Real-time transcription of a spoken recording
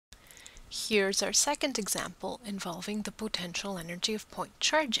Here's our second example involving the potential energy of point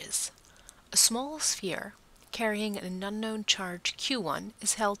charges. A small sphere carrying an unknown charge Q1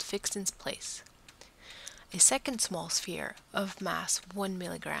 is held fixed in place. A second small sphere of mass 1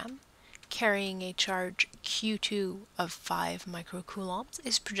 milligram carrying a charge Q2 of 5 microcoulombs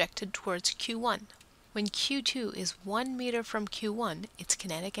is projected towards Q1. When Q2 is 1 meter from Q1, its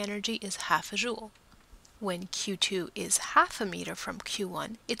kinetic energy is half a joule. When Q2 is half a meter from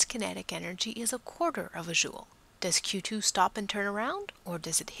Q1, its kinetic energy is a quarter of a joule. Does Q2 stop and turn around, or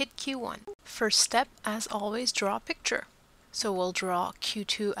does it hit Q1? First step, as always, draw a picture. So we'll draw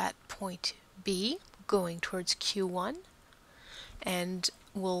Q2 at point B, going towards Q1, and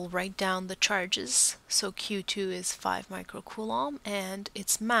we'll write down the charges. So Q2 is 5 microcoulomb, and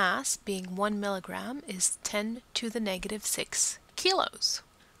its mass, being 1 milligram, is 10 to the negative 6 kilos.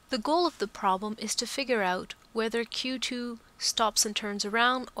 The goal of the problem is to figure out whether Q2 stops and turns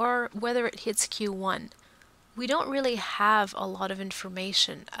around or whether it hits Q1. We don't really have a lot of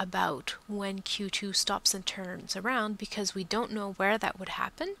information about when Q2 stops and turns around because we don't know where that would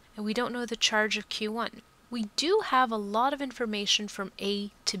happen and we don't know the charge of Q1. We do have a lot of information from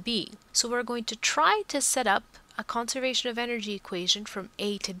A to B, so we're going to try to set up a conservation of energy equation from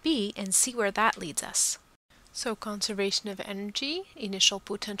A to B and see where that leads us. So conservation of energy, initial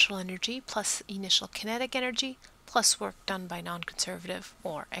potential energy plus initial kinetic energy plus work done by non-conservative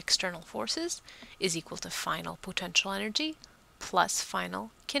or external forces is equal to final potential energy plus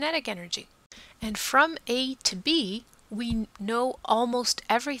final kinetic energy. And from A to B, we know almost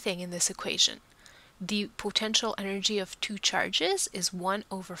everything in this equation. The potential energy of two charges is 1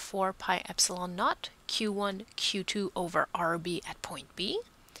 over 4 pi epsilon naught Q1 Q2 over RB at point B.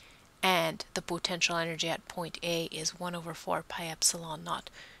 And the potential energy at point A is 1 over 4 pi epsilon naught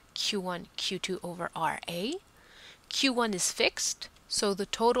Q1 Q2 over RA. Q1 is fixed, so the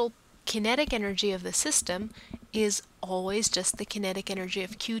total kinetic energy of the system is always just the kinetic energy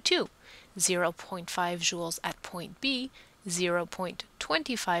of Q2, 0.5 joules at point B, 0.25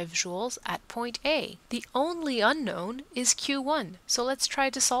 joules at point A. The only unknown is Q1, so let's try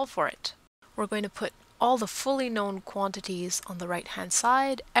to solve for it. We're going to put all the fully known quantities on the right-hand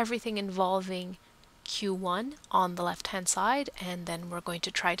side, everything involving Q1 on the left-hand side, and then we're going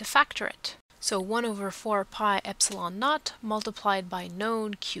to try to factor it. So 1 over 4 pi epsilon naught multiplied by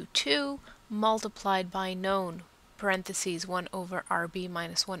known Q2 multiplied by known parentheses 1 over RB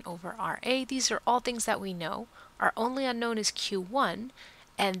minus 1 over RA. These are all things that we know. Our only unknown is Q1,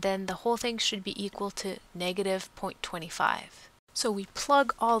 and then the whole thing should be equal to negative 0.25. So we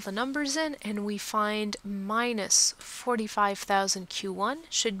plug all the numbers in and we find minus 45,000 Q1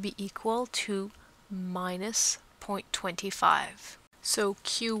 should be equal to minus 0.25. So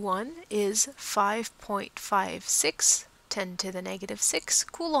Q1 is 5.56 10 to the negative 6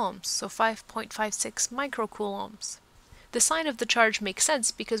 coulombs, so 5.56 microcoulombs. The sign of the charge makes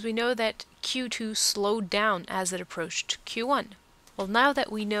sense because we know that Q2 slowed down as it approached Q1. Well, now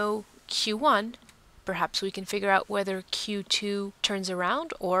that we know Q1, perhaps we can figure out whether Q2 turns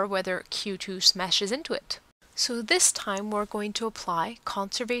around or whether Q2 smashes into it. So this time we're going to apply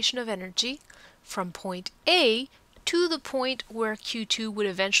conservation of energy from point A to the point where Q2 would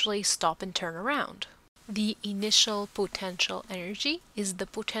eventually stop and turn around. The initial potential energy is the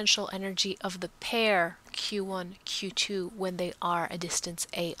potential energy of the pair Q1, Q2 when they are a distance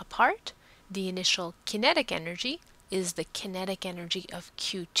A apart. The initial kinetic energy is the kinetic energy of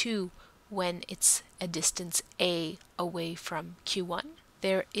Q2 when it's a distance A away from Q1.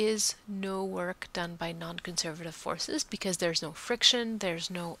 There is no work done by non-conservative forces because there's no friction, there's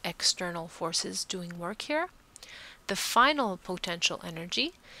no external forces doing work here. The final potential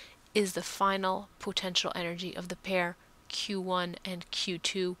energy is the final potential energy of the pair Q1 and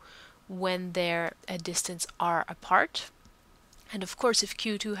Q2 when they're a distance r apart. And of course, if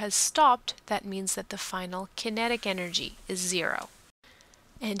Q2 has stopped, that means that the final kinetic energy is 0.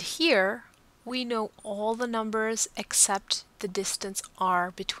 And here we know all the numbers except the distance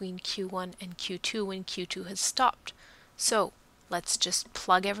r between Q1 and Q2 when Q2 has stopped. So let's just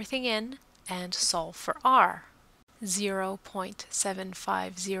plug everything in and solve for r.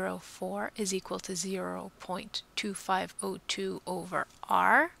 0.7504 is equal to 0.2502 over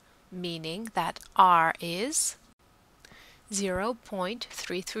r, meaning that r is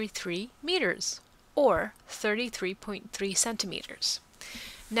 0.333 meters, or 33.3 centimeters.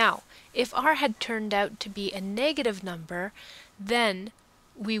 Now, if r had turned out to be a negative number, then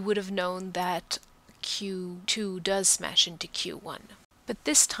we would have known that Q2 does smash into Q1. But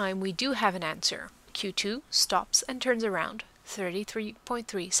this time we do have an answer. Q2 stops and turns around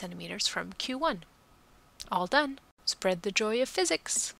 33.3 centimeters from Q1. All done. Spread the joy of physics.